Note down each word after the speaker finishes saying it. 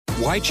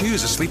Why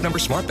choose a Sleep Number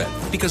smart bed?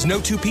 Because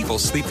no two people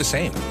sleep the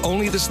same.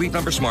 Only the Sleep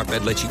Number smart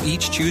bed lets you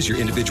each choose your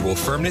individual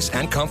firmness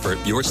and comfort,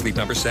 your Sleep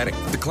Number setting.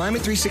 The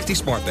Climate 360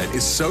 smart bed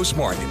is so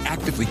smart it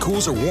actively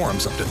cools or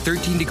warms up to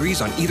 13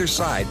 degrees on either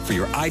side for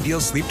your ideal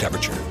sleep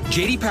temperature.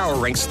 JD Power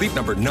ranks Sleep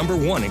Number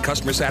 #1 in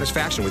customer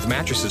satisfaction with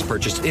mattresses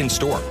purchased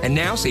in-store. And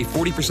now save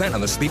 40% on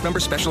the Sleep Number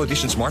Special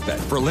Edition smart bed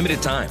for a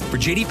limited time. For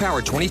JD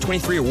Power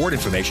 2023 award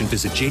information,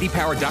 visit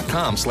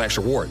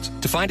jdpower.com/awards.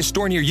 To find a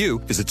store near you,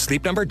 visit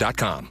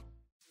sleepnumber.com.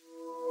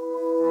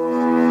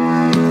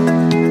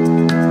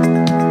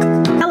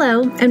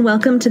 Hello, and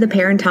welcome to the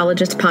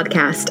Parentologist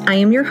Podcast. I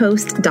am your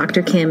host,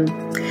 Dr. Kim.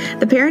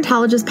 The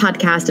Parentologist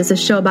Podcast is a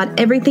show about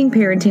everything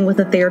parenting with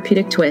a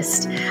therapeutic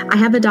twist. I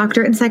have a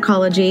doctorate in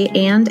psychology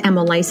and am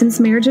a licensed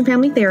marriage and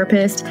family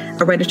therapist,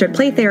 a registered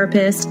play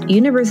therapist,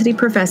 university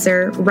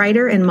professor,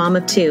 writer, and mom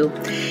of 2.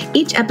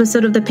 Each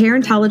episode of the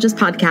Parentologist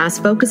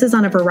Podcast focuses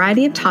on a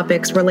variety of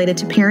topics related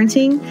to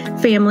parenting,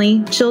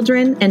 family,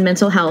 children, and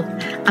mental health.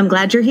 I'm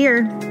glad you're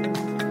here.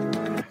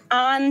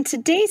 On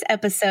today's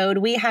episode,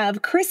 we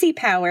have Chrissy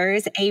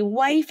Powers, a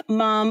wife,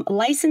 mom,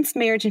 licensed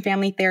marriage and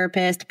family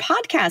therapist,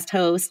 podcast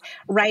host,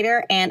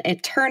 writer, and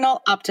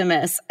eternal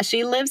optimist.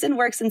 She lives and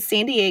works in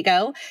San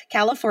Diego,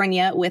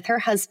 California, with her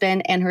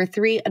husband and her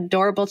 3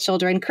 adorable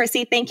children.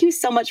 Chrissy, thank you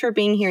so much for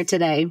being here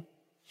today.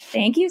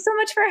 Thank you so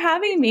much for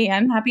having me.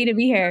 I'm happy to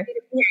be here.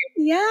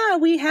 Yeah,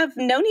 we have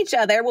known each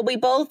other. Well, we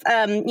both,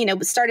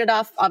 started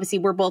off, obviously,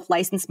 we're both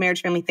licensed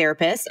marriage family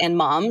therapists and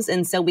moms.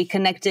 And so we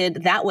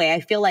connected that way. I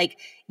feel like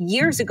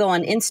years ago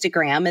on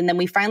Instagram, and then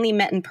we finally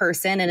met in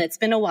person, and it's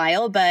been a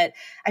while, but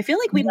I feel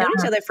like we've known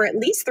each other for at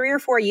least 3 or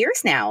 4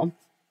 years now.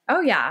 Oh,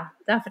 yeah,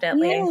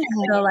 definitely. Yeah.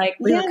 I feel like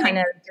we were kind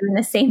of doing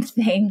the same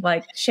thing,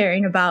 like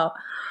sharing about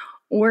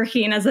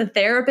working as a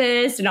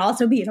therapist and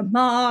also being a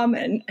mom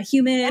and a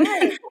human.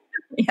 Yes.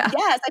 Yeah.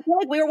 Yes, I feel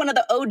like we were one of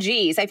the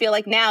OGs. I feel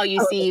like now you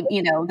see,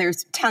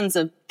 there's tons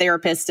of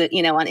therapists,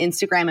 on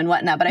Instagram and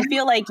whatnot, but I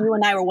feel like you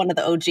and I were one of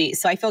the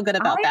OGs. So I feel good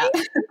about that.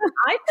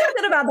 I feel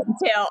good about them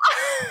too.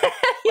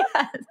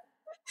 Yes.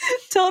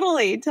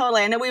 Totally.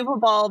 I know we've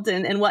evolved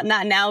and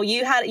whatnot. Now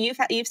you've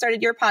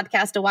started your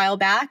podcast a while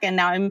back, and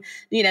now I'm,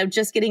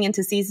 just getting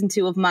into season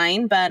 2 of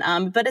mine. But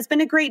it's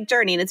been a great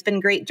journey, and it's been a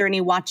great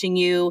journey watching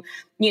you,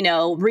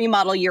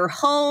 remodel your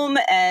home,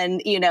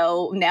 and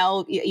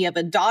now you have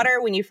a daughter.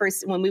 When we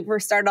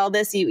first started all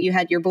this, you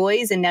had your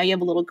boys, and now you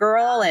have a little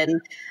girl, and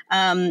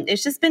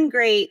it's just been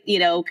great,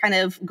 kind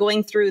of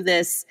going through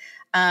this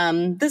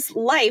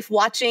life,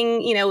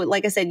 watching,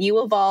 like I said,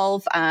 you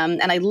evolve.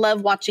 And I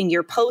love watching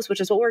your posts, which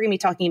is what we're going to be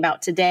talking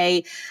about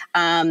today.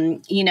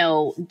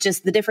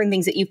 Just the different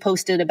things that you've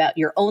posted about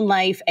your own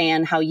life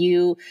and how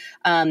you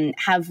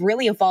have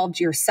really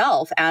evolved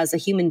yourself as a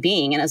human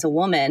being and as a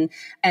woman.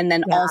 And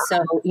then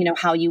also,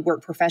 how you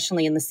work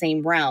professionally in the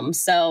same realm.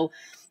 So,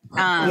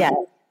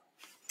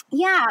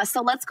 Yeah,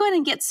 so let's go ahead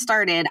and get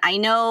started. I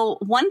know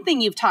one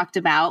thing you've talked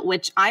about,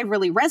 which I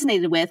really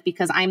resonated with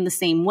because I'm the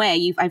same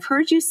way. I've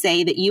heard you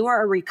say that you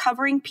are a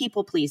recovering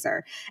people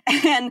pleaser,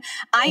 and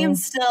I am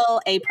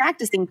still a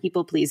practicing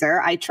people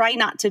pleaser. I try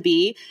not to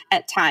be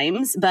at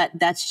times, but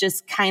that's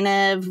just kind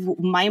of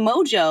my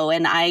mojo.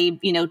 And I,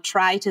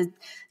 try to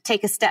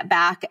take a step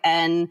back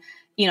and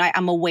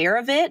I'm aware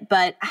of it,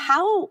 but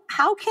how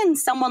can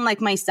someone like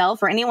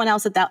myself or anyone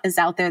else that is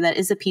out there that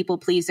is a people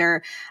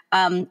pleaser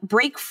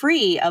break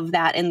free of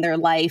that in their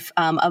life,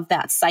 of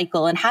that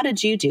cycle? And how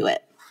did you do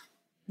it?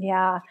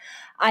 Yeah,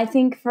 I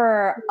think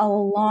for a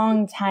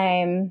long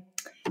time,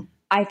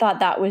 I thought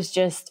that was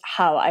just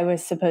how I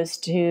was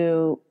supposed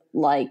to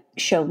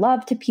show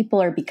love to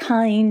people or be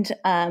kind,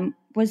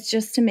 was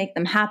just to make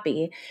them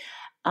happy.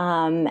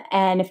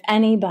 And if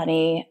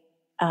anybody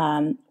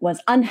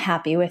was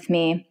unhappy with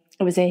me,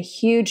 it was a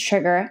huge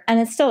trigger, and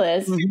it still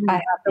is. Mm-hmm. I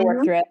have to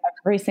work through it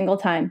every single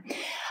time.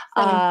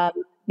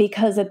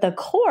 Because at the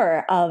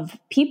core of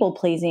people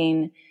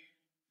pleasing,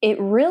 it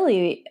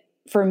really,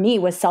 for me,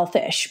 was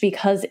selfish,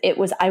 because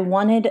I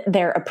wanted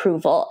their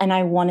approval, and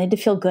I wanted to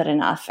feel good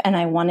enough, and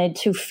I wanted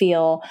to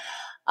feel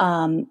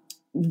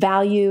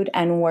valued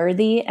and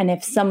worthy. And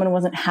if someone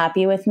wasn't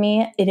happy with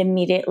me, it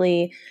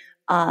immediately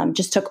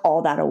just took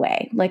all that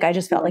away. I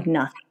just felt like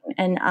nothing.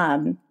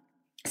 And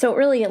so it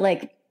really,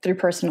 through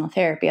personal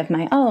therapy of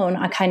my own,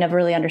 I kind of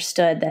really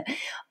understood that,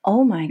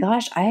 oh my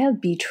gosh, I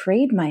have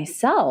betrayed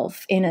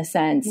myself in a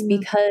sense,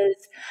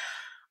 because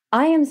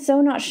I am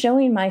so not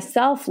showing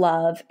myself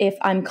love if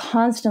I'm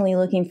constantly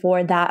looking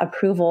for that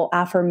approval,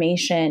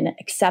 affirmation,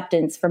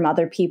 acceptance from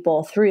other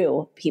people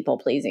through people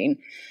pleasing.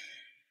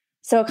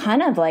 So it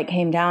kind of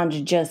came down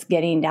to just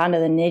getting down to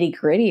the nitty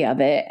gritty of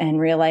it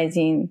and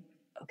realizing,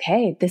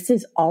 okay, this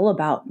is all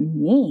about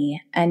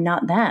me and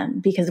not them.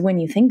 Because when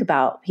you think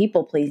about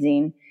people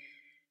pleasing,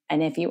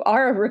 and if you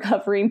are a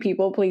recovering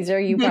people pleaser,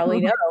 you probably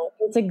know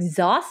it's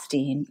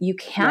exhausting. You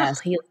can't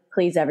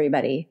please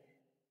everybody.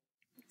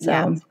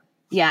 So,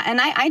 Yeah.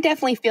 And I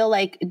definitely feel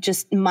like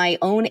just my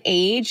own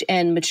age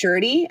and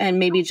maturity, and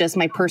maybe just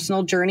my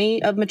personal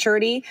journey of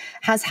maturity,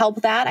 has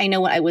helped that. I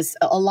know I was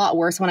a lot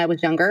worse when I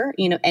was younger.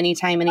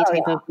 Anytime any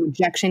type of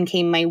rejection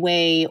came my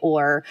way,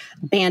 or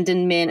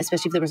abandonment,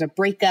 especially if there was a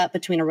breakup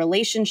between a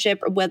relationship,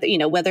 or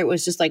whether it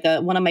was just like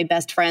one of my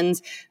best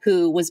friends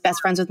who was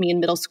best friends with me in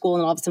middle school,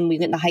 and all of a sudden we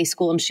went into high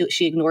school and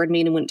she ignored me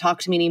and wouldn't talk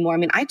to me anymore. I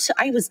mean,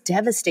 I was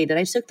devastated.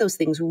 I took those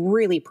things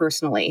really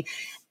personally.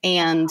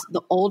 And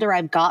the older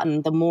I've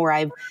gotten, the more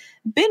I've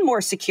been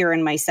more secure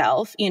in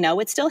myself.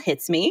 It still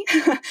hits me,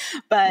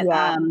 but,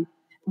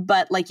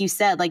 but like you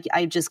said, like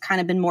I've just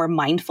kind of been more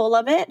mindful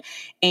of it,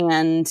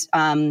 and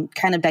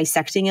kind of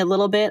dissecting a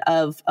little bit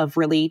of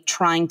really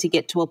trying to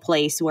get to a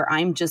place where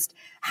I'm just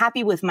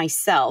happy with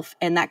myself.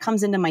 And that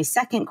comes into my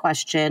second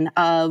question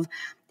of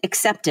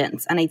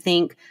acceptance. And I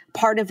think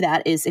part of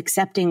that is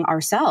accepting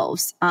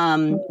ourselves.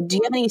 Do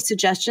you have any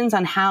suggestions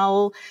on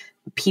how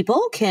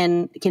people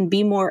can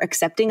be more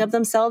accepting of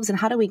themselves, and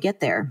how do we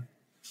get there?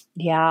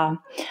 Yeah,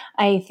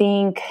 I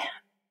think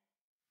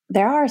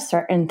there are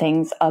certain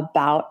things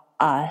about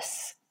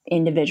us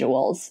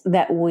individuals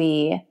that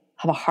we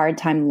have a hard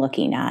time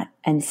looking at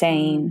and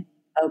saying,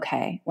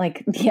 okay,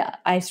 like, yeah,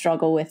 I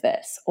struggle with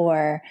this,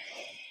 or,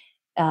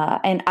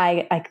 and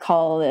I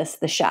call this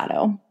the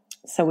shadow.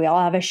 So we all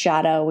have a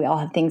shadow. We all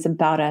have things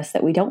about us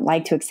that we don't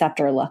like to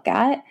accept or look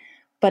at,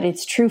 but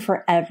it's true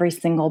for every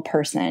single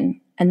person.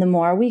 And the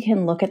more we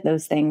can look at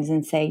those things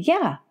and say,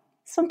 yeah,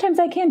 sometimes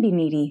I can be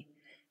needy.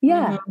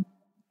 Yeah,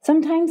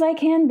 sometimes I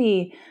can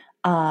be,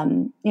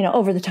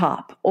 over the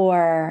top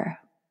or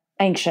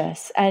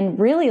anxious, and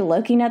really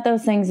looking at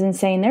those things and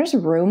saying there's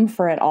room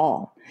for it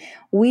all.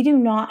 We do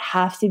not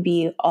have to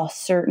be a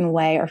certain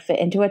way or fit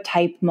into a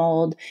type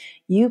mold.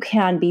 You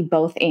can be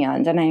both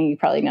and I know you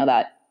probably know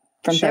that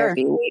from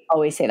therapy. We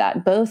always say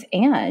that, both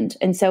and.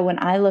 And so when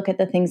I look at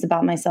the things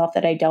about myself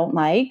that I don't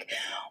like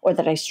or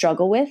that I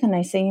struggle with, and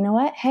I say, you know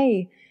what,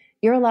 hey,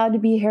 you're allowed to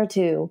be here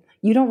too.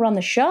 You don't run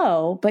the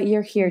show, but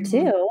you're here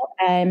too.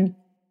 And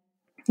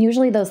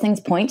usually those things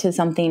point to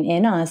something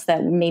in us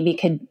that maybe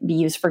could be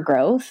used for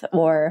growth,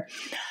 or,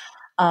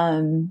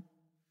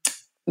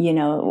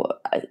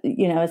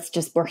 it's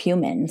just, we're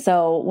human.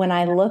 So when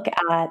I look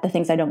at the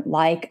things I don't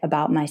like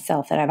about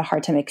myself that I have a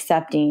hard time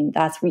accepting,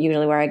 that's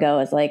usually where I go,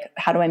 is like,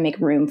 how do I make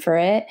room for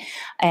it?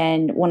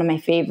 And one of my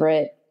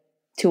favorite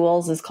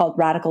tools is called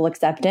radical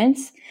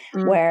acceptance,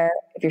 where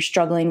if you're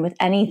struggling with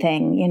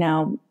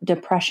anything,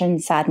 depression,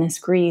 sadness,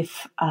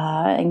 grief,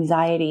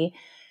 anxiety,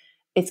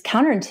 it's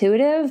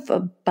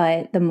counterintuitive,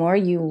 but the more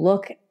you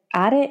look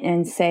at it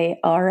and say,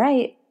 all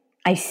right,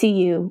 I see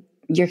you,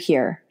 you're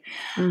here.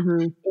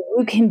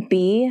 You can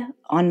be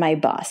on my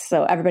bus.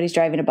 So everybody's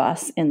driving a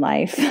bus in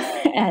life.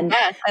 And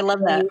yes, I love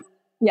that.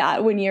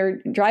 When you're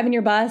driving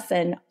your bus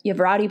and you have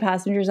rowdy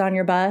passengers on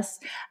your bus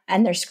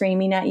and they're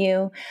screaming at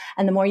you,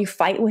 and the more you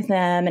fight with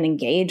them and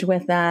engage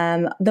with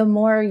them, the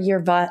more your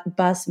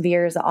bus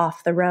veers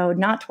off the road,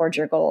 not towards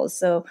your goals.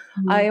 So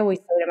I always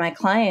say to my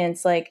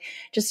clients, like,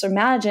 just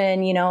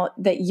imagine,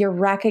 that you're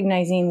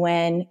recognizing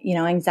when,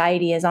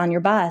 anxiety is on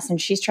your bus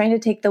and she's trying to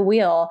take the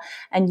wheel,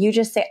 and you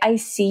just say, I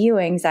see you,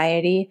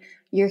 anxiety.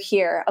 You're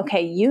here.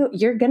 Okay.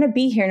 You're going to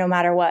be here no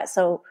matter what.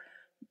 So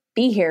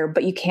be here,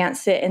 but you can't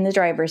sit in the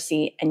driver's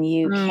seat, and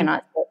you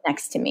cannot sit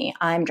next to me.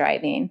 I'm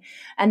driving.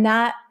 And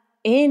that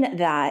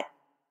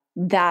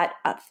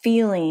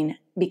feeling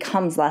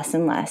becomes less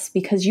and less,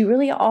 because you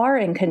really are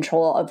in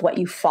control of what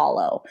you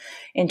follow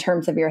in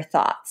terms of your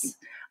thoughts.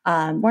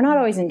 We're not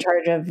always in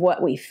charge of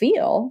what we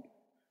feel,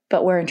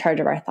 but we're in charge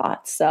of our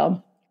thoughts.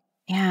 So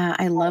yeah,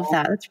 I love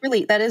that.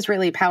 That is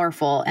really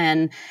powerful.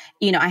 And,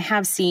 I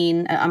have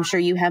seen, I'm sure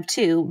you have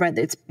too,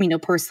 whether it's,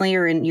 personally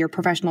or in your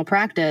professional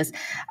practice,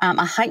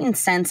 a heightened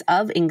sense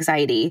of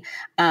anxiety,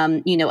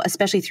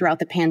 especially throughout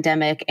the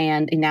pandemic,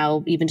 and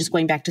now even just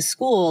going back to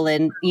school,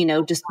 and,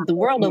 just the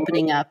world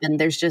opening up. And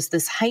there's just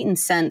this heightened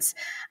sense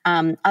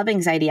of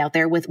anxiety out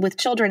there with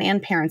children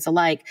and parents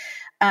alike.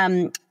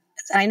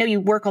 I know you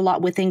work a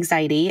lot with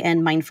anxiety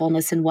and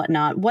mindfulness and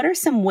whatnot. What are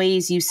some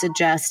ways you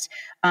suggest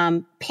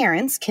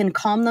parents can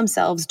calm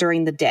themselves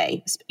during the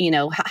day?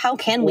 How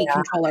can we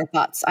control our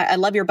thoughts? I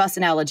love your bus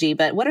analogy,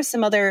 but what are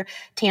some other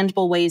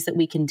tangible ways that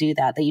we can do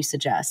that you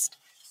suggest?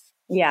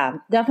 Yeah,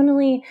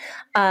 definitely.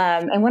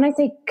 And when I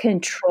say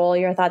control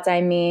your thoughts,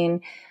 I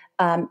mean,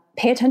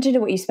 pay attention to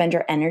what you spend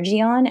your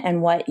energy on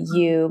and what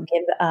you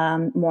give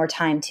more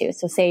time to.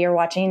 So say you're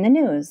watching the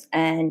news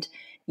and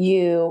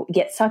you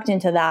get sucked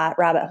into that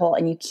rabbit hole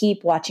and you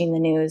keep watching the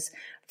news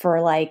for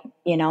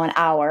an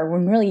hour,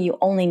 when really you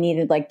only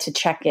needed to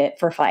check it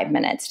for 5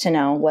 minutes to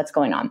know what's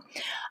going on.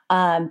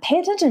 Pay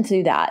attention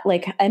to that.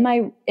 Am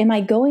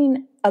I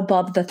going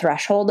above the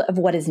threshold of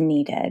what is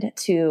needed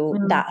to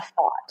that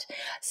thought?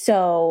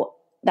 So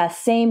that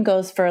same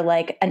goes for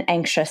an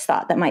anxious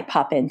thought that might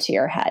pop into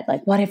your head.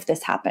 What if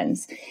this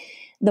happens?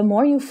 The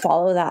more you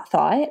follow that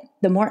thought,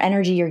 the more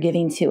energy you're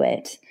giving to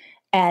it.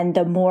 And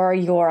the more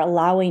you're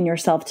allowing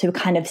yourself to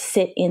kind of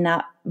sit in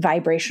that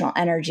vibrational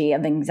energy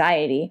of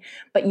anxiety,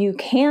 but you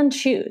can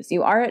choose,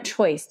 you are at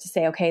choice to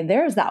say, okay,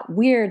 there's that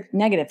weird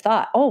negative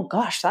thought. Oh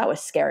gosh, that was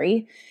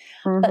scary.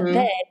 Mm-hmm. But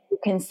then you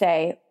can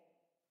say,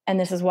 and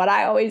this is what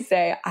I always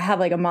say, I have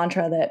like a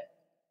mantra that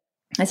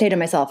I say to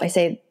myself, I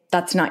say,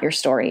 that's not your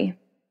story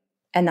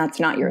and that's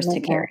not yours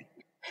to carry.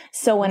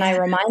 So when I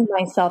remind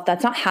myself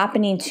that's not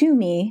happening to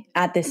me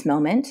at this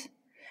moment,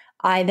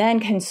 I then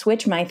can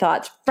switch my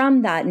thoughts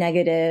from that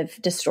negative,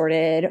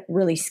 distorted,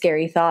 really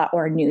scary thought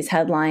or news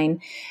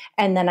headline.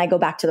 And then I go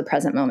back to the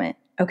present moment.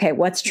 Okay,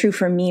 what's true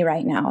for me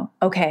right now?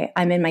 Okay,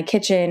 I'm in my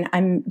kitchen.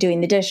 I'm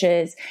doing the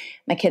dishes.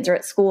 My kids are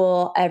at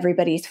school.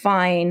 Everybody's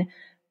fine.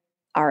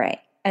 All right.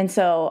 And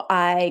so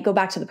I go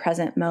back to the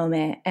present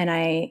moment, and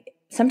I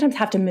sometimes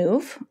have to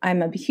move.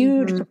 I'm a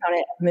huge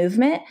proponent of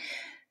movement.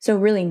 So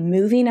really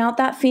moving out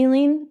that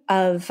feeling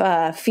of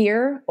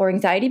fear or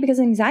anxiety, because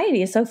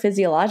anxiety is so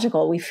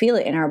physiological. We feel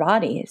it in our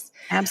bodies.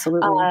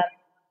 Absolutely.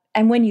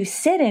 And when you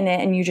sit in it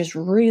and you just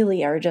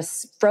really are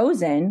just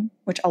frozen,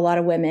 which a lot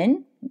of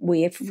women,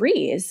 we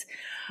freeze.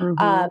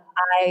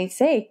 I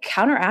say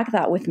counteract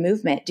that with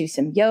movement. Do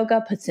some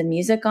yoga, put some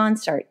music on,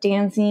 start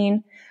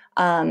dancing.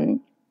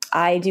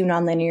 I do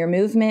nonlinear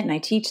movement and I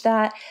teach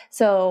that.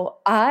 So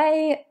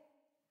I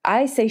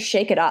say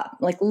shake it up,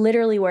 like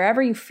literally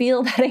wherever you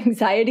feel that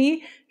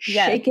anxiety,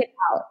 shake it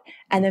out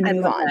and then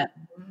move on.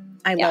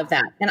 I love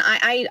that. And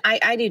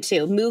I do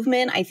too.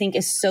 Movement, I think,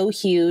 is so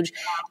huge.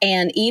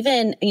 And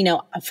even,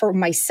 for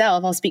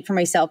myself, I'll speak for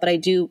myself, but I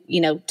do,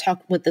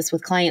 talk with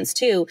clients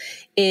too,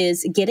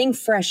 is getting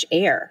fresh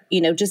air,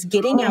 just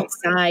getting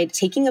outside,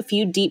 taking a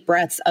few deep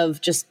breaths of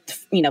just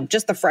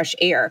the fresh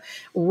air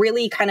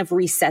really kind of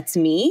resets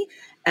me.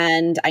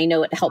 And I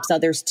know it helps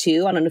others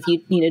too. I don't know if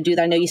you do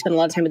that. I know you spend a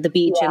lot of time at the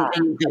beach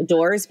and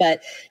outdoors,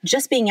 but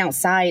just being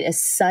outside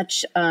is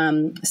such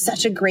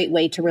a great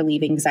way to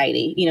relieve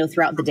anxiety,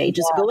 throughout the day.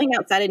 Just going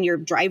outside in your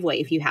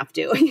driveway if you have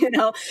to,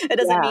 it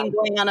doesn't mean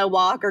going on a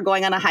walk or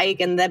going on a hike,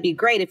 and that'd be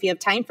great if you have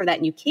time for that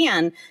and you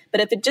can.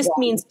 But if it just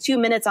means 2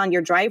 minutes on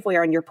your driveway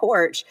or on your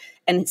porch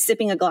and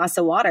sipping a glass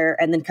of water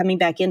and then coming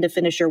back in to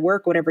finish your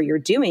work, whatever you're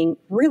doing,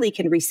 really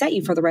can reset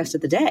you for the rest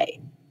of the day.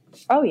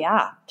 Oh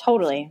yeah,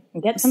 totally.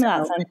 Get some of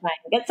that sunshine.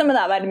 Get some of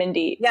that vitamin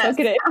D. Yes.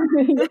 Look at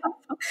it.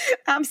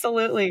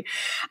 Absolutely.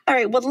 All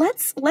right. Well,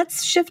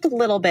 let's shift a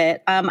little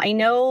bit. I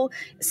know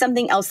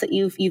something else that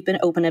you've been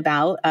open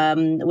about,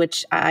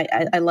 which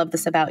I love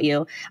this about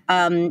you,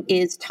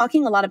 is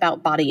talking a lot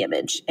about body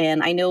image.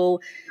 And I know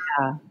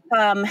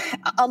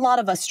a lot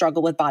of us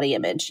struggle with body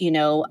image. I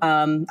know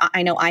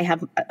I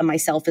have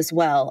myself as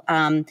well.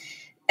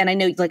 And I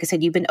know, like I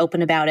said, you've been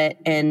open about it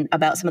and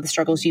about some of the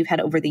struggles you've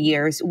had over the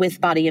years with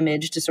body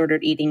image,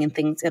 disordered eating, and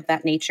things of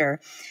that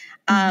nature.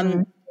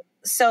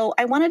 So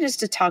I wanted just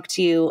to talk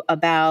to you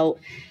about,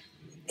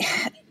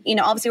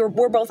 obviously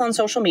we're both on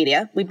social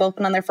media. We've both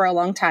been on there for a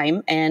long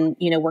time, and,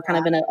 we're kind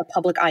of in a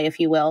public eye, if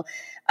you will.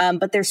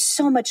 But there's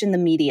so much in the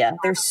media.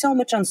 There's so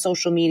much on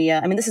social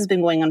media. I mean, this has been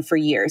going on for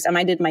years.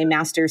 I did my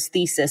master's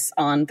thesis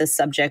on this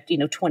subject,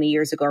 20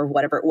 years ago or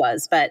whatever it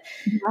was. But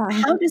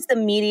how does the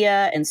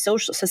media and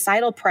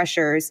societal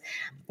pressures,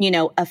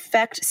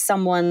 affect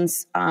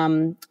someone's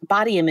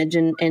body image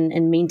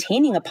and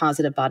maintaining a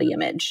positive body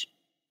image?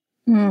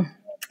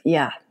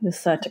 Yeah, this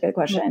is such a good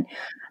question.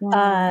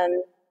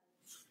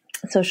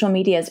 Social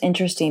media is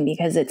interesting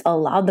because it's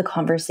allowed the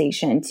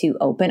conversation to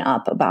open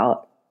up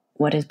about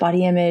what is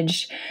body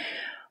image,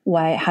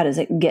 how does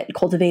it get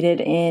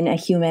cultivated in a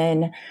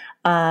human?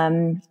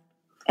 And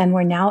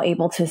we're now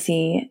able to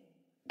see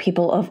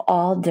people of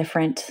all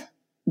different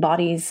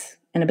bodies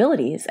and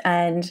abilities.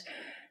 And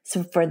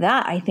so for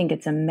that, I think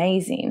it's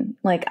amazing.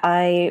 Like,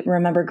 I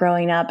remember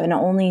growing up and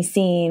only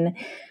seeing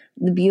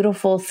the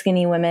beautiful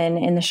skinny women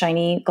in the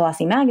shiny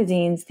glossy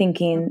magazines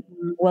thinking,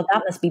 well,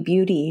 that must be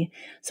beauty.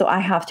 So I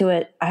have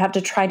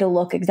to try to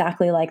look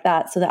exactly like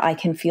that so that I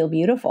can feel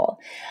beautiful.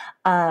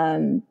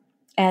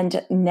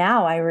 And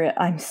now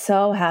I'm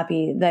so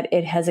happy that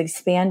it has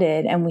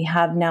expanded, and we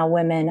have now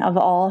women of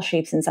all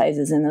shapes and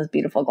sizes in those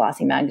beautiful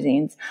glossy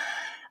magazines.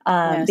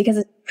 Because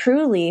it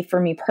truly,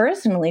 for me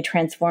personally,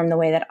 transformed the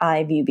way that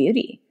I view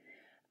beauty.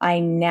 I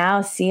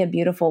now see a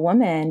beautiful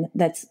woman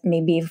that's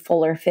maybe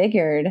fuller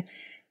figured,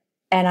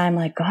 and I'm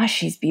like, gosh,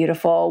 she's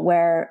beautiful.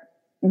 Where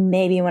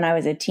maybe when I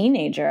was a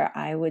teenager,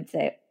 I would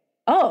say,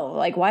 oh,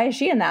 like, why is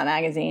she in that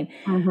magazine?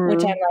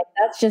 Which I'm like,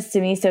 that's just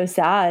to me so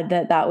sad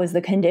that was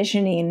the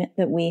conditioning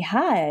that we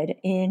had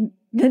in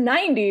the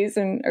 90s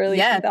and early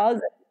 2000s.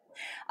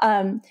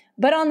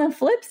 But on the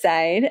flip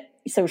side,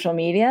 social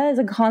media is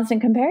a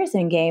constant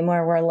comparison game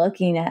where we're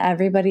looking at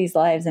everybody's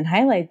lives and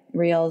highlight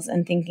reels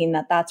and thinking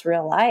that that's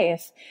real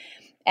life.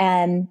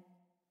 And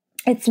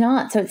it's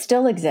not. So it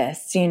still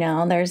exists.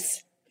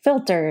 There's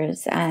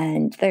filters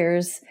and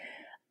there's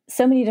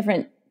so many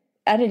different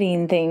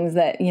editing things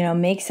that,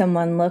 make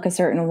someone look a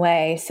certain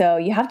way. So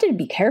you have to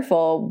be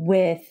careful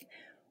with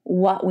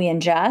what we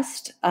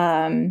ingest,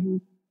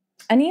 and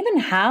even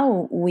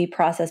how we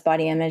process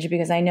body image,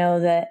 because I know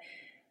that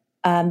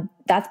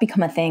that's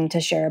become a thing to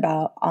share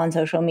about on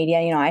social media.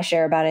 I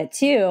share about it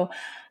too.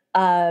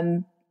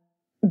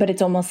 But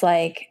it's almost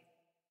like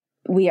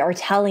we are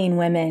telling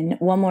women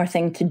one more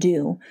thing to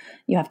do.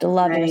 You have to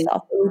love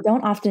yourself. But we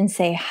don't often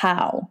say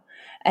how.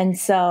 And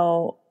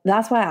so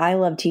that's why I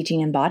love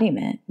teaching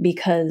embodiment,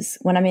 because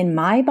when I'm in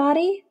my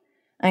body,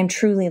 I'm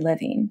truly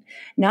living,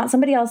 not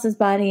somebody else's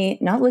body,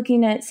 not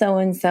looking at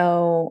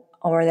so-and-so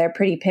or their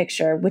pretty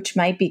picture, which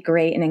might be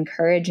great and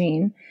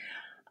encouraging.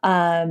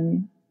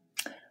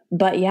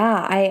 But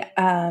yeah,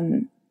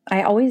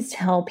 I always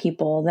tell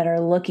people that are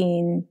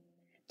looking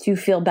to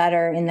feel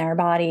better in their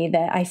body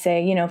that I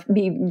say,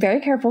 be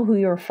very careful who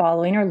you're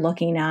following or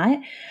looking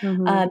at.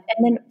 And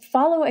then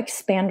follow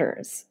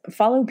expanders,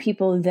 follow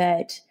people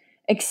that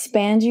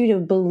expand you to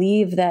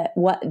believe that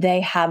what they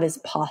have is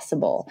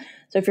possible.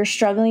 So if you're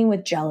struggling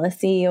with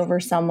jealousy over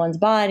someone's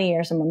body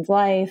or someone's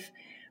life,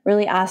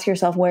 really ask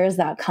yourself, where is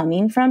that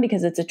coming from?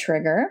 Because it's a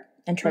trigger,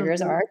 and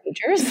triggers are our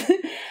teachers.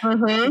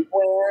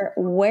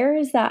 Where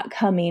is that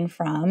coming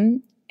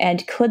from?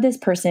 And could this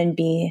person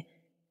be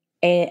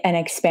an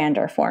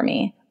expander for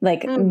me?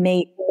 Like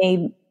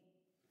making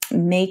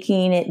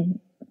it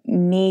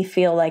me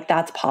feel like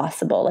that's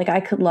possible. Like I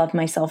could love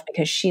myself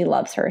because she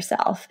loves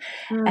herself.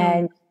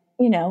 And,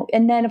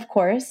 and then of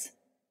course,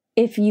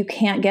 if you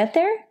can't get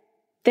there,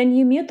 then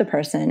you mute the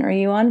person or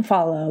you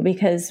unfollow,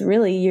 because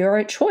really you're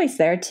a choice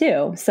there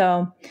too.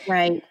 So,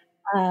 right.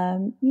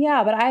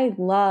 But I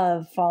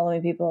love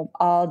following people of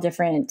all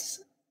different,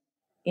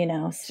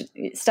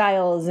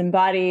 styles and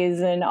bodies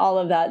and all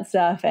of that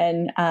stuff.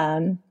 And,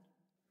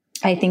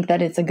 I think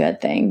that it's a good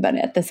thing, but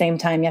at the same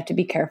time, you have to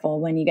be careful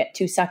when you get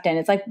too sucked in.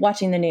 It's like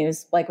watching the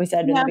news, like we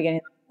said in the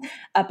beginning of the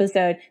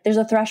episode. There's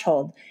a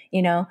threshold,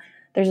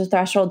 there's a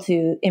threshold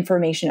to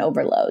information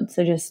overload.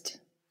 So just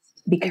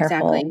be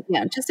careful. Exactly.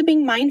 Yeah. Just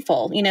being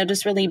mindful,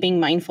 just really being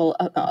mindful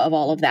of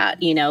all of that,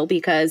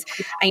 because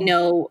I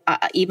know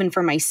even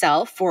for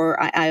myself,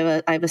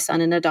 I have a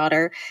son and a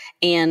daughter,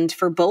 and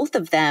for both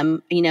of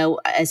them,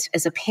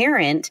 as a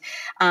parent,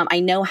 I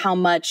know how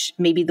much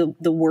maybe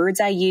the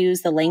words I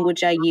use, the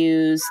language I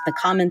use, the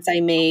comments I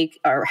make,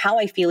 or how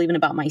I feel even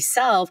about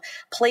myself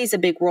plays a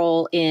big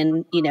role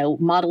in,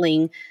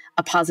 modeling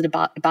a positive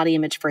body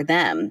image for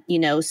them,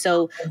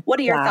 So what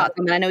are your thoughts?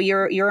 I mean, I know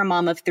you're a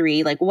mom of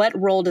 3. Like, what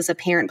role does a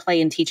parent play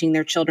in teaching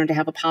their children to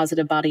have a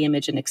positive body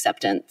image and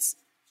acceptance?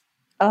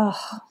 Oh,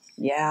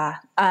 yeah.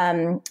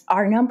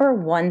 Our number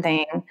one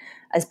thing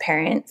as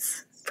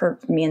parents, for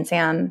me and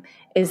Sam,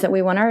 is that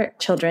we want our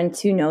children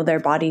to know their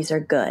bodies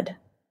are good.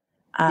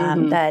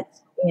 That,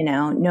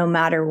 no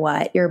matter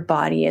what, your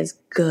body is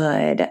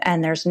good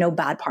and there's no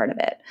bad part of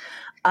it.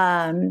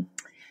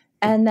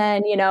 And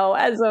then,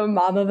 as a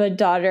mom of a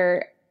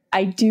daughter,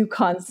 I do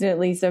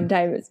constantly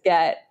sometimes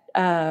get,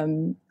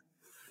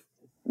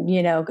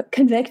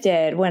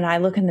 convicted when I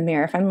look in the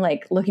mirror. If I'm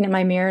like looking at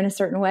my mirror in a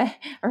certain way,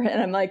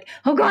 and I'm like,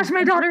 oh gosh,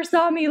 my daughter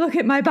saw me look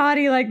at my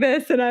body like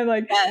this. And I'm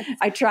like,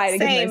 I try to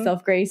give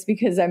myself grace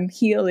because I'm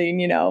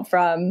healing,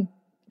 from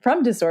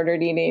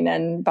disordered eating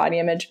and body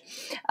image.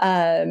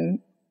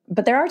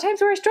 But there are times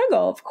where I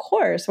struggle, of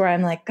course, where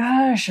I'm like,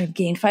 gosh, I've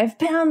gained 5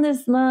 pounds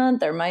this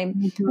month, or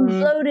I'm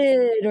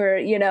bloated, or,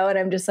 and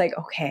I'm just like,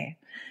 okay,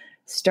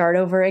 start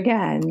over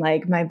again.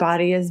 Like, my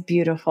body is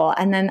beautiful.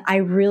 And then I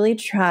really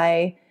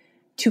try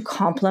to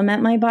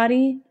compliment my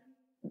body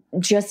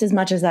just as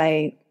much as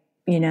I,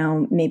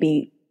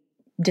 maybe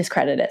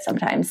discredit it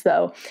sometimes.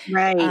 So,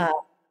 right.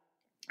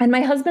 And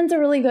my husband's a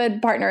really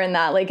good partner in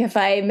that. Like, if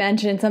I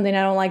mention something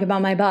I don't like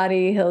about my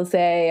body, he'll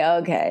say,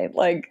 okay,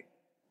 like,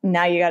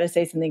 now you got to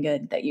say something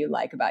good that you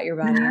like about your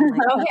body. I'm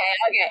like,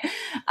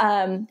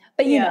 okay.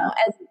 But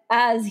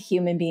as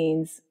human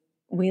beings,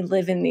 we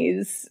live in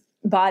these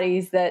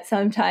bodies that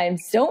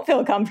sometimes don't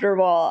feel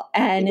comfortable,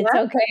 and it's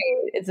okay.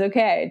 It's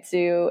okay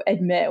to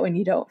admit when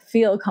you don't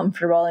feel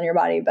comfortable in your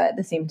body, but at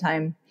the same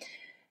time,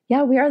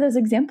 we are those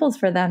examples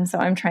for them. So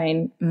I'm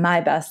trying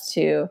my best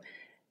to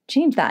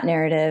change that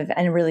narrative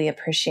and really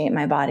appreciate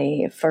my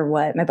body for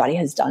what my body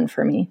has done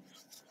for me.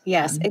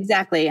 Yes,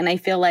 exactly. And I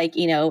feel like,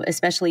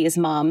 especially as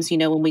moms,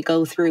 when we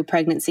go through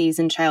pregnancies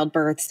and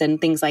childbirths and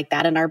things like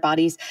that, and our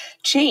bodies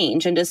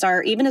change, and just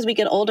even as we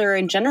get older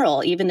in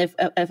general, even if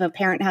a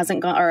parent hasn't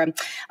gone, or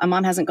a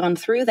mom hasn't gone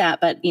through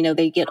that, but,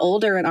 they get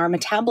older and our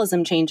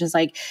metabolism changes.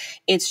 Like,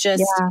 it's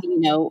just,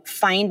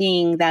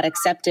 finding that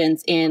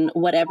acceptance in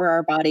whatever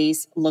our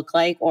bodies look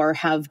like or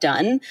have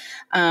done,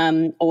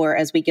 or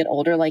as we get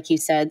older, like you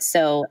said.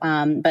 So,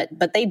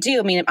 but they do.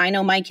 I mean, I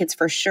know my kids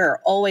for sure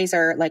always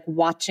are like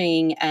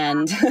watching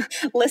and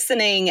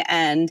listening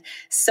and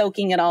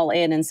soaking it all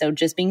in. And so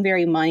just being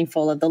very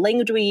mindful of the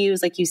language we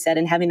use, like you said,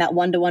 and having that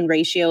 1-to-1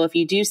 ratio. If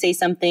you do say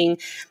something,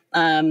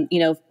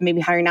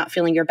 maybe how you're not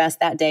feeling your best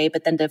that day,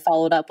 but then to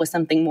follow it up with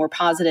something more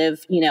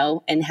positive,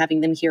 and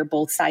having them hear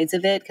both sides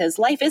of it, because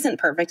life isn't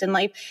perfect, and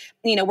life,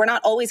 we're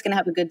not always going to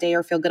have a good day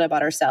or feel good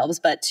about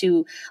ourselves, but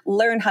to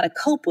learn how to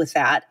cope with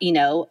that, in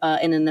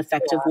an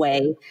effective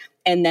way.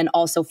 And then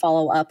also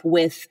follow up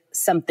with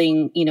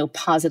something,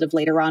 positive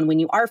later on when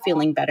you are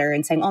feeling better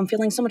and saying, oh, I'm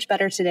feeling so much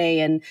better today.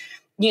 And,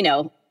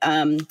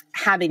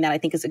 having that, I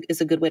think,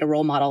 is a good way to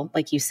role model,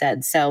 like you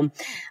said. So,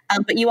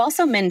 but you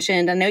also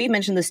mentioned, I know you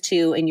mentioned this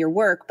too in your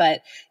work,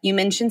 but you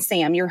mentioned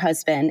Sam, your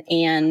husband,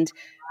 and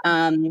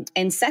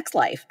sex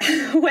life,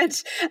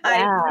 which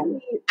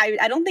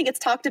I don't think it's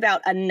talked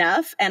about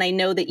enough. And I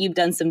know that you've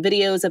done some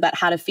videos about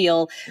how to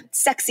feel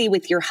sexy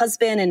with your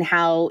husband and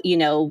how,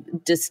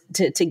 just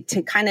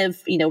to kind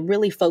of,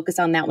 really focus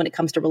on that when it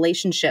comes to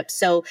relationships.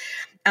 So,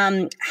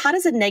 how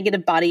does a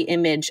negative body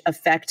image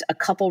affect a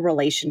couple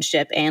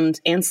relationship and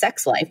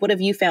sex life? What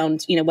have you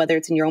found, whether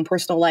it's in your own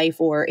personal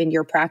life or in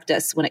your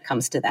practice when it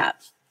comes to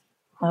that?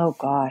 Oh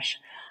gosh,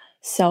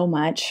 so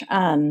much.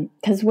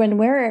 'Cause when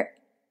we're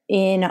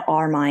in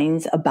our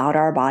minds about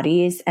our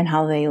bodies and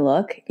how they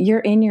look, you're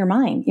in your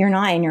mind, you're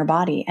not in your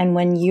body. And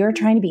when you're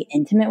trying to be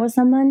intimate with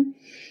someone,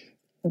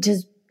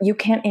 you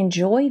can't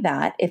enjoy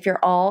that if you're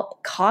all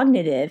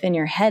cognitive in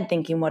your head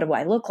thinking, what do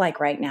I look like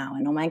right now?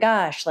 And oh my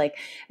gosh,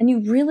 and you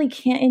really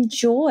can't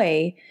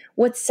enjoy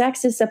what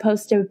sex is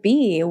supposed to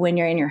be when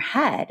you're in your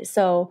head.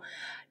 So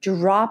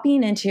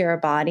dropping into your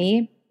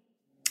body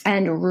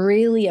and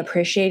really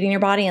appreciating your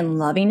body and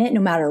loving it,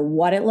 no matter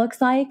what it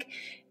looks like,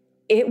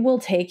 it will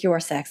take your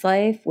sex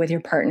life with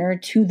your partner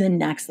to the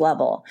next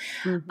level.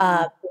 Mm-hmm.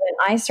 When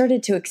I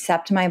started to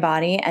accept my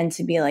body and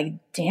to be like,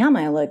 damn,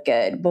 I look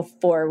good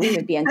before we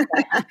would be intimate,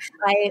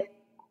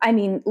 I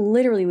mean,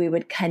 literally we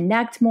would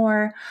connect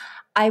more.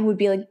 I would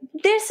be like,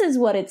 this is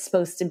what it's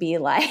supposed to be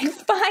like.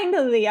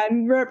 Finally,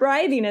 I'm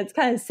writing. It's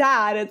kind of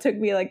sad. It took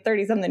me like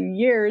 30 something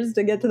years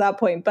to get to that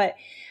point. But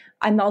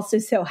I'm also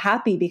so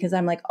happy because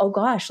I'm like, oh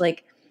gosh,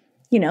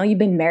 you've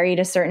been married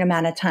a certain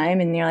amount of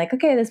time and you're like,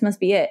 okay, this must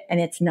be it. And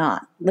it's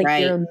not.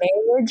 Right. Your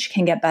marriage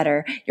can get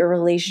better. Your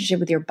relationship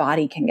with your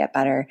body can get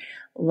better.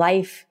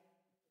 Life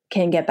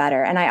can get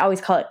better. And I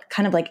always call it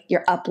kind of like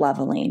you're up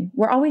leveling.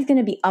 We're always going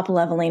to be up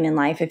leveling in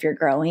life if you're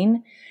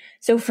growing.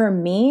 So for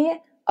me,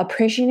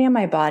 appreciating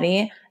my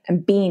body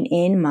and being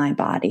in my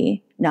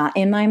body, not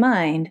in my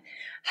mind,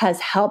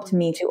 has helped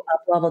me to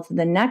up level to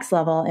the next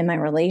level in my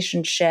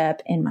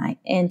relationship, in my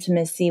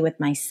intimacy with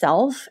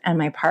myself and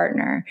my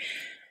partner.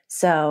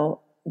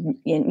 So,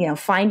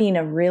 finding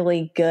a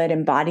really good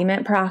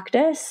embodiment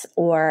practice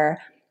or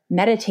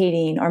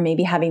meditating or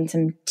maybe having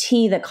some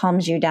tea that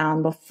calms you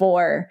down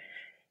before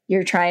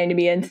you're trying to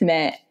be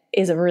intimate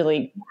is a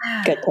really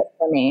good tip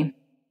for me.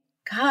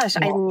 Gosh,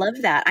 I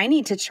love that. I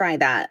need to try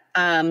that.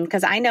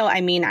 Because I know,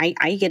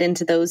 I get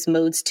into those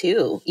modes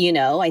too,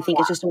 I think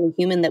it's just only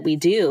human that we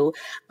do.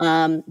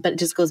 But it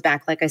just goes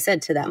back, like I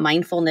said, to that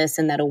mindfulness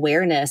and that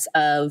awareness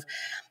of,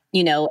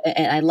 and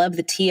I love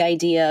the tea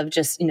idea of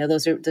just,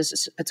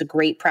 it's a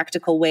great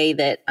practical way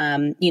that,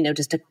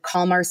 just to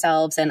calm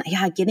ourselves and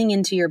getting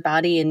into your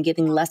body and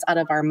getting less out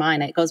of our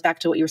mind. It goes back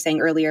to what you were saying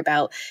earlier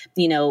about,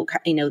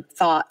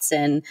 thoughts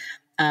and,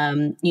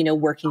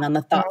 working on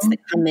the thoughts that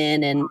come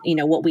in and,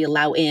 what we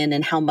allow in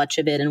and how much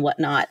of it and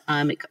whatnot.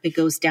 It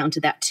goes down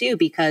to that too,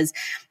 because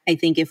I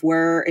think if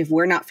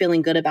we're not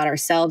feeling good about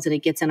ourselves and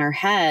it gets in our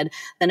head,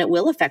 then it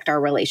will affect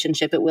our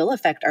relationship. It will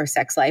affect our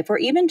sex life or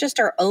even just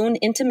our own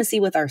intimacy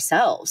with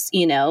ourselves,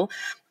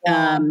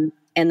 and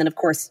then of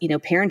course,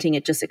 parenting,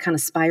 it kind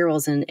of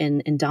spirals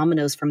and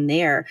dominoes from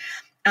there.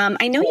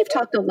 I know you've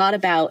talked a lot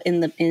about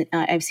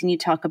I've seen you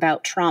talk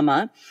about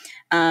trauma,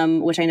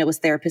 which I know as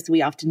therapists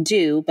we often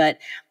do, but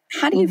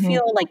how do you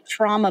feel like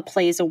trauma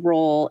plays a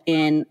role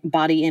in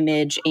body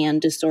image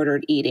and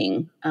disordered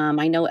eating?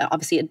 I know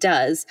obviously it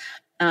does,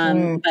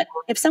 but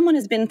if someone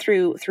has been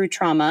through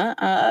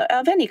trauma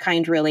of any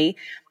kind, really,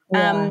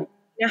 how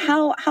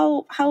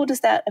does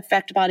that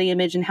affect body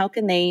image, and how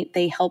can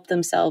they help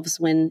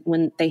themselves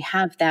when they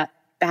have that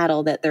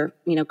battle that they're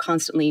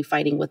constantly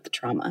fighting with the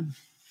trauma?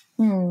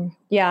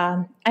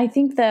 Yeah, I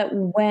think that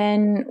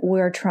when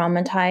we're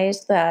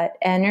traumatized, that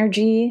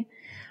energy,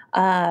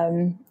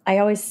 I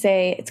always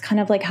say it's kind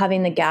of like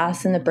having the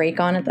gas and the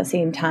brake on at the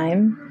same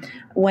time.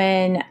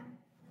 And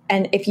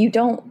if you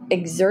don't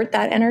exert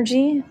that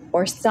energy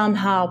or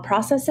somehow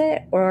process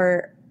it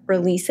or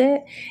release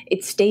it,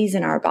 it stays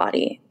in our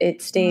body.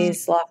 It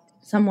stays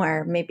locked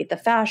somewhere, maybe the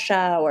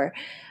fascia or,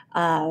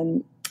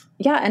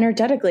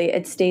 energetically,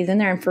 it stays in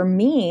there. And for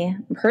me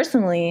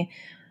personally,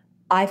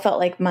 I felt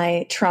like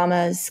my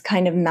traumas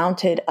kind of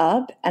mounted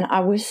up and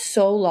I was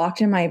so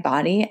locked in my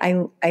body.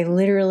 I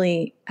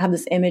literally have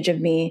this image of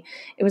me.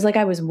 It was like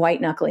I was white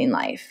knuckling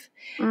life.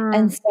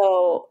 And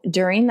so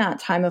during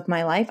that time of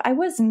my life, I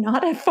was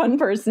not a fun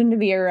person to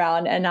be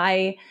around. And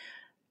I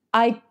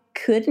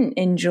couldn't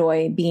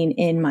enjoy being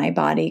in my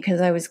body because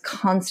I was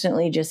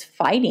constantly just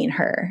fighting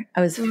her.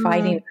 I was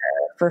fighting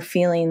her for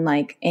feeling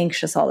like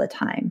anxious all the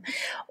time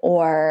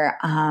or,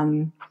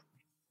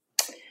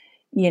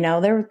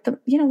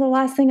 the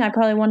last thing I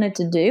probably wanted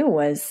to do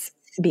was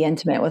be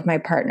intimate with my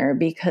partner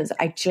because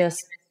I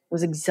just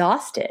was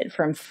exhausted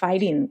from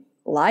fighting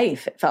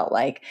life, it felt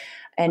like,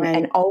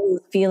 and always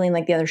feeling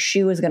like the other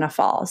shoe was going to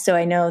fall. So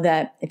I know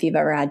that if you've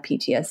ever had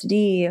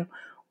PTSD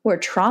Where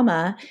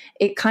trauma,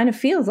 it kind of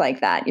feels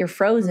like that. You're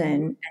frozen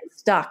and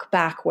stuck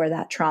back where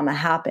that trauma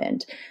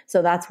happened.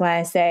 So that's why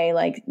I say,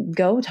 like,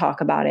 go talk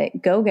about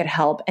it, go get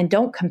help, and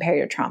don't compare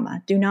your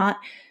trauma. Do not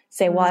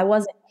say, well, I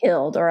wasn't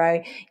killed,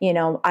 or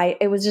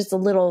it was just a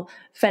little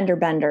fender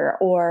bender,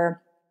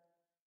 or,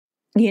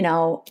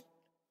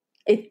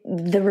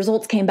 the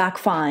results came back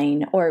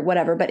fine or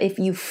whatever. But if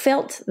you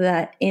felt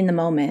that in the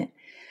moment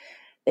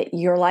that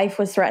your life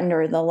was threatened,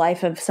 or the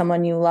life of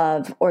someone you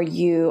love, or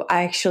you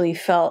actually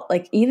felt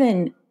like,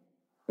 even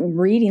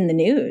reading the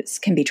news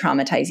can be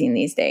traumatizing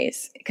these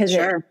days, because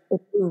if you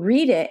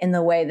read it in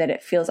the way that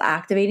it feels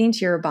activating to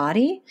your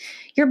body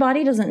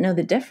doesn't know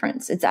the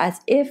difference. It's as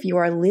if you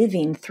are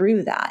living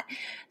through that.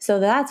 So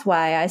that's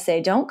why I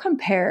say, don't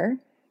compare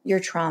your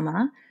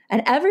trauma,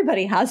 and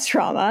everybody has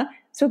trauma.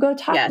 So go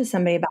talk to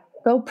somebody about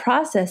it, go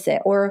process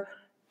it. Or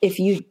if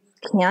you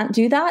can't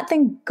do that,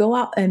 then go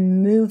out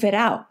and move it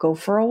out. Go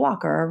for a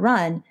walk or a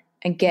run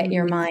and get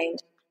your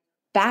mind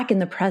back in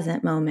the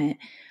present moment.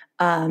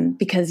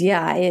 Because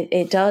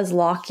it does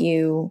lock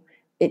you.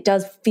 It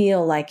does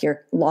feel like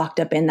you're locked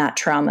up in that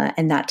trauma,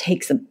 and that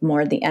takes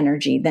more of the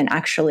energy than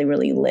actually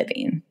really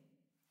living.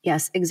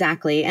 Yes,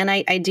 exactly. And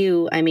I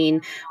do. I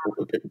mean,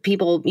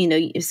 people,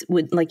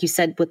 would, like you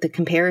said, with the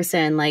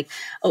comparison, like,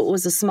 oh, it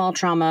was a small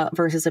trauma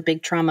versus a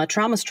big trauma.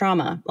 Trauma's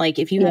trauma. Like,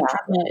 if you have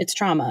trauma, it's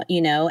trauma,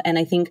 And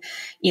I think,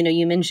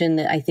 you mentioned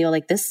that I feel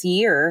like this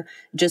year,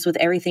 just with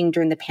everything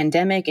during the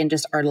pandemic and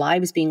just our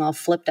lives being all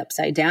flipped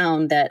upside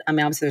down, that, I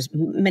mean, obviously there's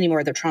many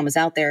more other traumas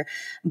out there,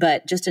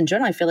 but just in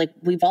general, I feel like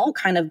we've all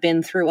kind of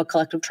been through a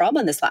collective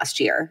trauma in this last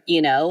year,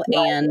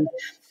 and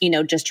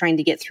just trying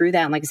to get through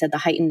that. And like I said, the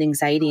heightened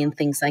anxiety and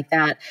things like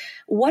that.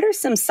 What are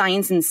some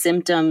signs and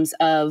symptoms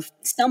of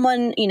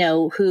someone,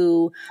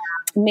 who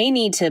may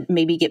need to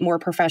maybe get more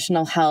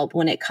professional help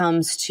when it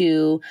comes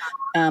to,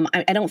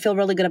 I don't feel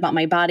really good about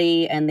my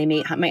body, and they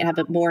might have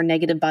a more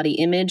negative body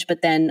image,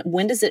 but then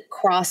when does it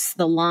cross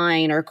the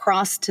line or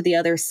cross to the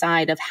other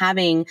side of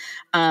having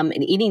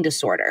an eating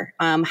disorder?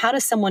 How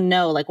does someone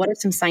know, like, what are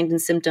some signs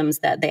and symptoms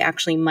that they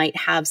actually might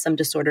have some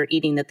disordered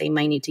eating that they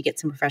might need to get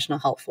some professional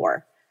help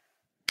for?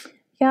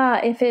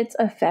 Yeah, if it's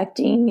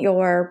affecting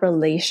your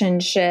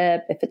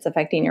relationship, if it's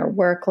affecting your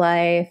work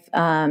life.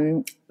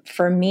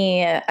 For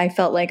me, I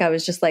felt like I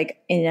was just like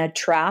in a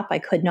trap. I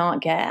could not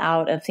get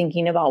out of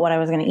thinking about what I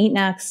was going to eat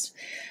next,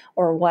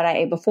 or what I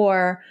ate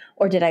before,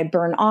 or did I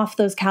burn off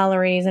those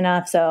calories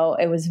enough? So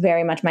it was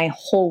very much, my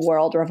whole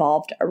world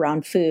revolved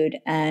around food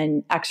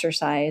and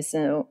exercise.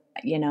 So,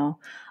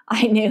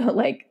 I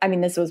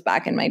knew, this was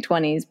back in my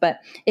 20s, but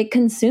it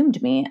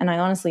consumed me, and I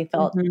honestly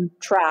felt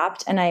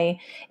trapped. And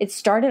it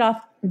started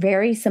off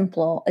very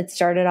simple. It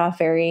started off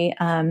very,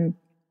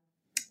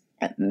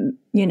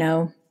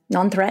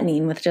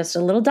 non-threatening, with just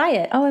a little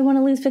diet. Oh, I want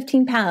to lose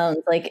 15 pounds.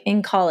 Like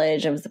in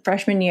college, it was the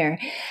freshman year.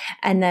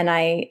 And then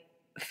I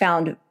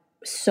found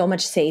so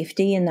much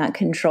safety in that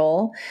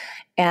control,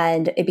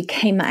 and it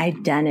became my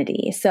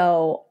identity.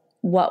 So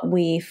what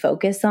we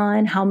focus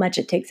on, how much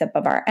it takes up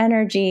of our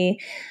energy.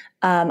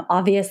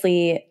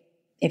 Obviously,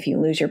 if you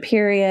lose your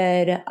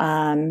period,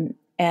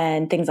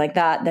 and things like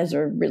that, those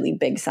are really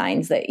big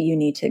signs that you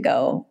need to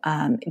go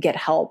get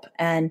help.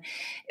 And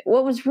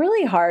what was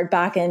really hard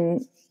back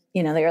in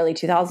the early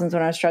 2000s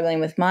when I was struggling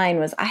with mine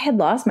was I had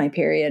lost my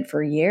period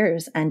for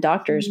years, and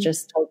doctors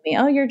just told me,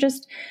 oh, you're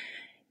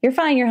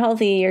fine, you're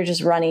healthy, you're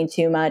just running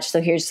too much,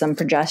 so here's some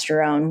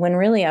progesterone. When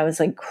really I was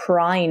like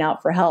crying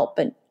out for help,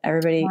 but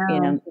everybody,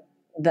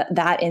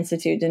 that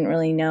institute didn't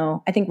really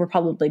know. I think we're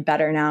probably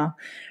better now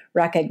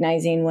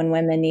recognizing when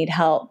women need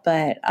help.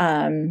 But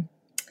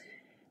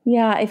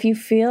if you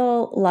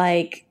feel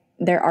like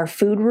there are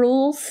food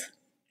rules,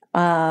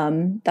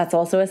 that's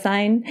also a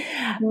sign.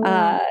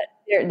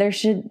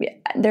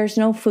 There's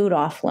no food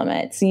off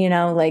limits,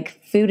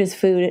 like food is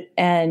food,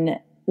 and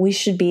we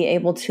should be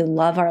able to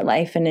love our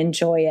life and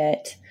enjoy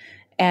it.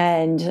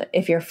 And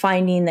if you're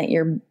finding that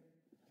you're,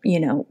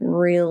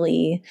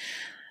 really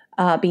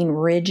being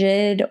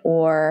rigid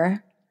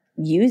or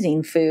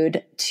using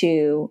food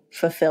to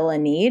fulfill a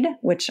need,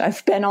 which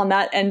I've been on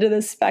that end of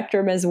the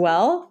spectrum as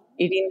well.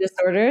 Eating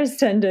disorders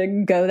tend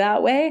to go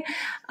that way.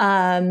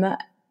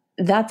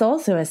 That's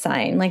also a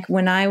sign. Like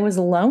when I was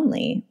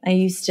lonely, I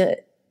used to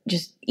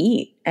just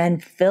eat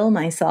and fill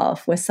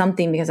myself with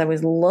something because I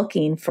was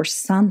looking for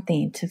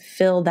something to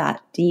fill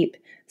that deep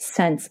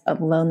sense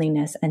of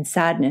loneliness and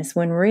sadness,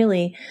 when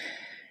really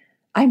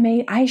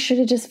I should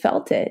have just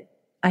felt it.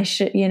 I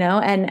should,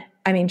 and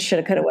I mean,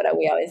 shoulda, coulda, woulda.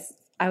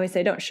 I always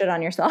say, don't shit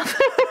on yourself.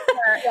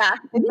 Yeah,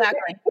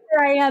 exactly.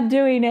 Here I am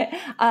doing it.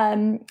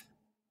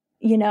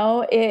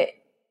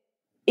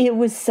 It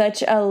was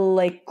such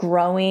a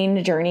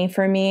growing journey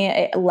for me.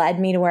 It led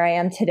me to where I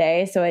am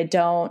today. So I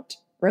don't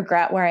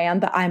regret where I am,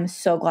 but I'm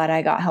so glad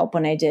I got help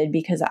when I did,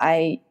 because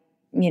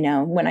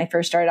when I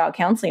first started out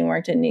counseling,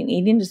 worked in an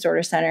eating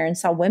disorder center and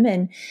saw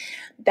women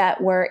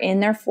that were in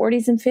their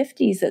 40s and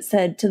 50s that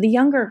said to the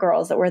younger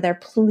girls that were there,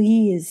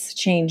 please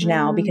change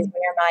now, because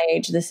when you're my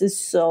age, this is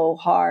so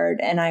hard.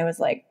 And I was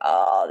like,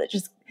 oh, that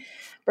just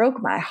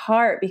broke my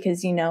heart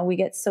because, we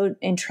get so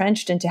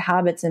entrenched into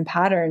habits and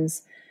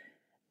patterns.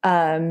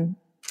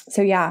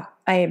 So yeah,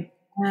 I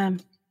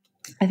kind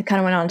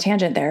of went on a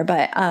tangent there,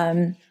 but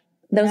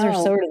those are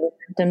sort of the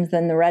symptoms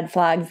and the red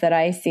flags that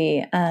I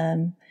see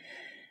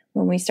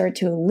when we start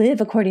to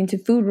live according to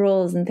food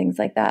rules and things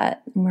like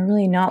that. And we're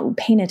really not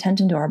paying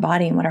attention to our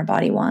body and what our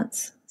body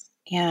wants.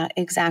 Yeah,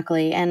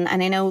 exactly. And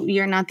I know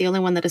you're not the only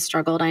one that has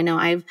struggled. I know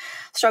I've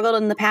struggled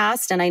in the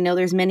past, and I know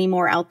there's many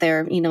more out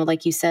there,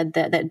 like you said,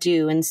 that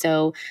do. And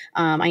so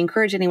I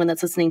encourage anyone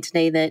that's listening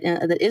today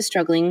that is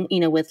struggling,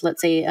 with,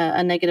 let's say,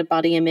 a negative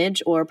body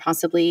image, or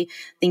possibly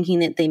thinking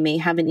that they may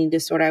have an eating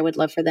disorder. I would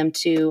love for them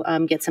to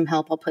get some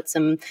help. I'll put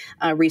some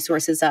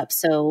resources up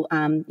so,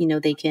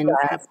 they can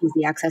have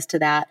easy access to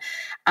that.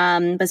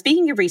 But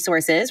speaking of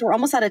resources, we're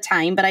almost out of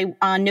time, but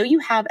I know you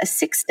have a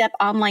 6-step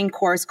online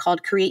course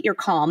called Create Your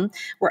Calm,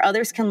 where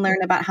others can learn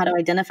about how to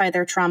identify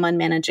their trauma and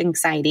manage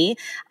anxiety.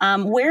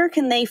 Where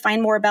can they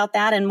find more about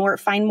that and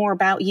find more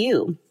about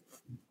you?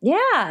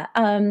 Yeah.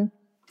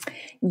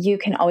 You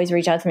can always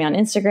reach out to me on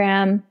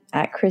Instagram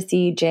at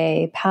Chrissy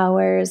J.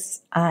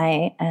 Powers.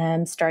 I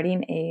am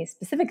starting a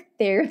specific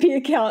therapy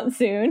account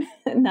soon,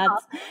 and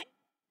that's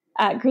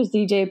at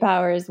Chrissy J.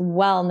 Powers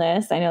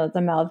Wellness. I know it's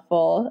a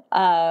mouthful.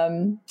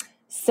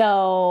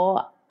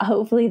 So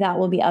hopefully that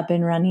will be up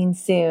and running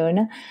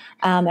soon.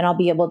 And I'll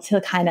be able to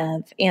kind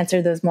of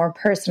answer those more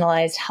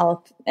personalized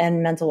health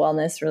and mental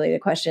wellness related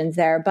questions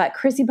there. But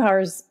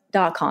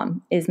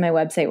ChrissyPowers.com is my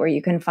website where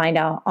you can find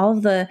out all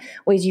of the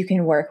ways you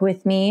can work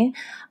with me.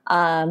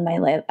 I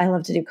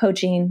love to do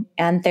coaching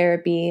and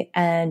therapy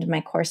and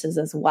my courses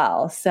as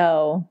well.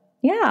 So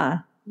yeah.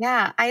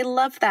 Yeah, I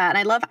love that.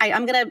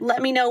 I'm going to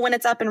let me know when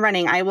it's up and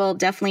running. I will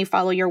definitely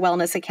follow your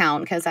wellness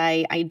account because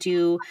I'm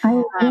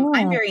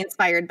very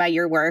inspired by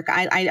your work.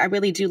 I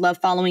really do love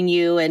following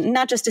you, and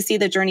not just to see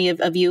the journey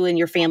of you and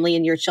your family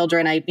and your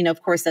children.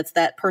 Of course, that's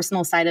that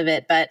personal side of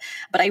it, but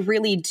I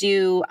really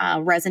do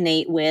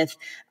resonate with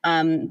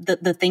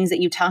the things that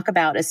you talk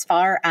about as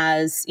far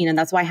as,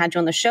 that's why I had you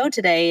on the show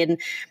today.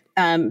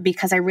 And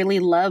because I really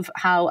love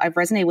how I've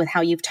resonated with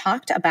how you've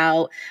talked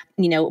about,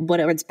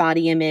 whether it's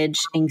body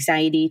image,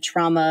 anxiety,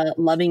 trauma,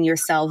 loving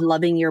yourself,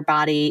 loving your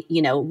body,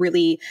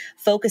 really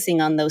focusing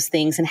on those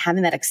things and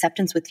having that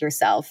acceptance with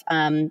yourself.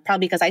 Probably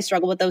because I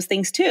struggle with those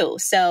things too.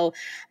 So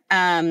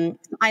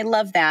I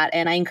love that.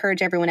 And I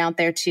encourage everyone out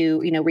there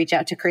to, reach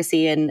out to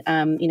Chrissy and,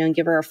 and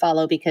give her a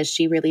follow, because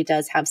she really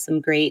does have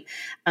some great,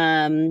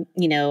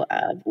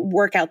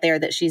 work out there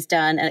that she's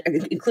done,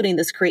 including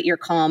this Create Your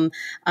Calm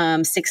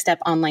 6-step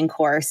online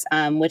course,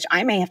 which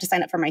I may have to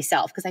sign up for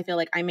myself because I feel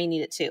like I may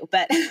need it too.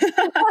 But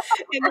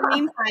in the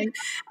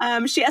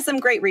meantime, she has some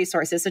great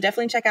resources. So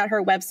definitely check out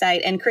her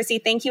website. And Chrissy,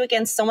 thank you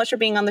again so much for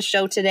being on the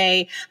show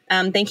today.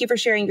 Thank you for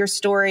sharing your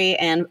story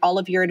and all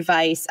of your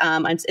advice.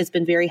 It's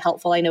been very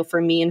helpful, I know, for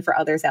me and for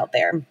others out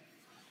there.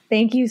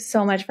 Thank you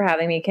so much for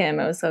having me, Kim.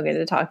 It was so good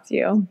to talk to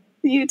you.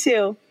 You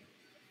too.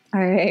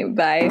 All right.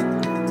 Bye.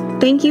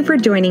 Thank you for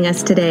joining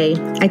us today.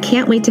 I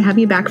can't wait to have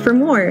you back for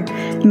more.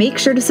 Make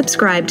sure to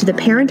subscribe to the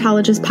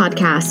Parentologist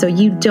podcast so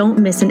you don't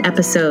miss an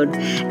episode,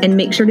 and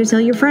make sure to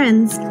tell your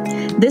friends.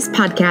 This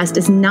podcast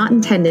is not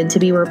intended to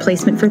be a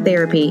replacement for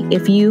therapy.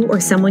 If you or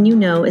someone you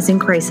know is in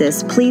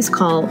crisis, please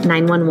call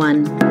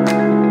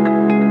 911.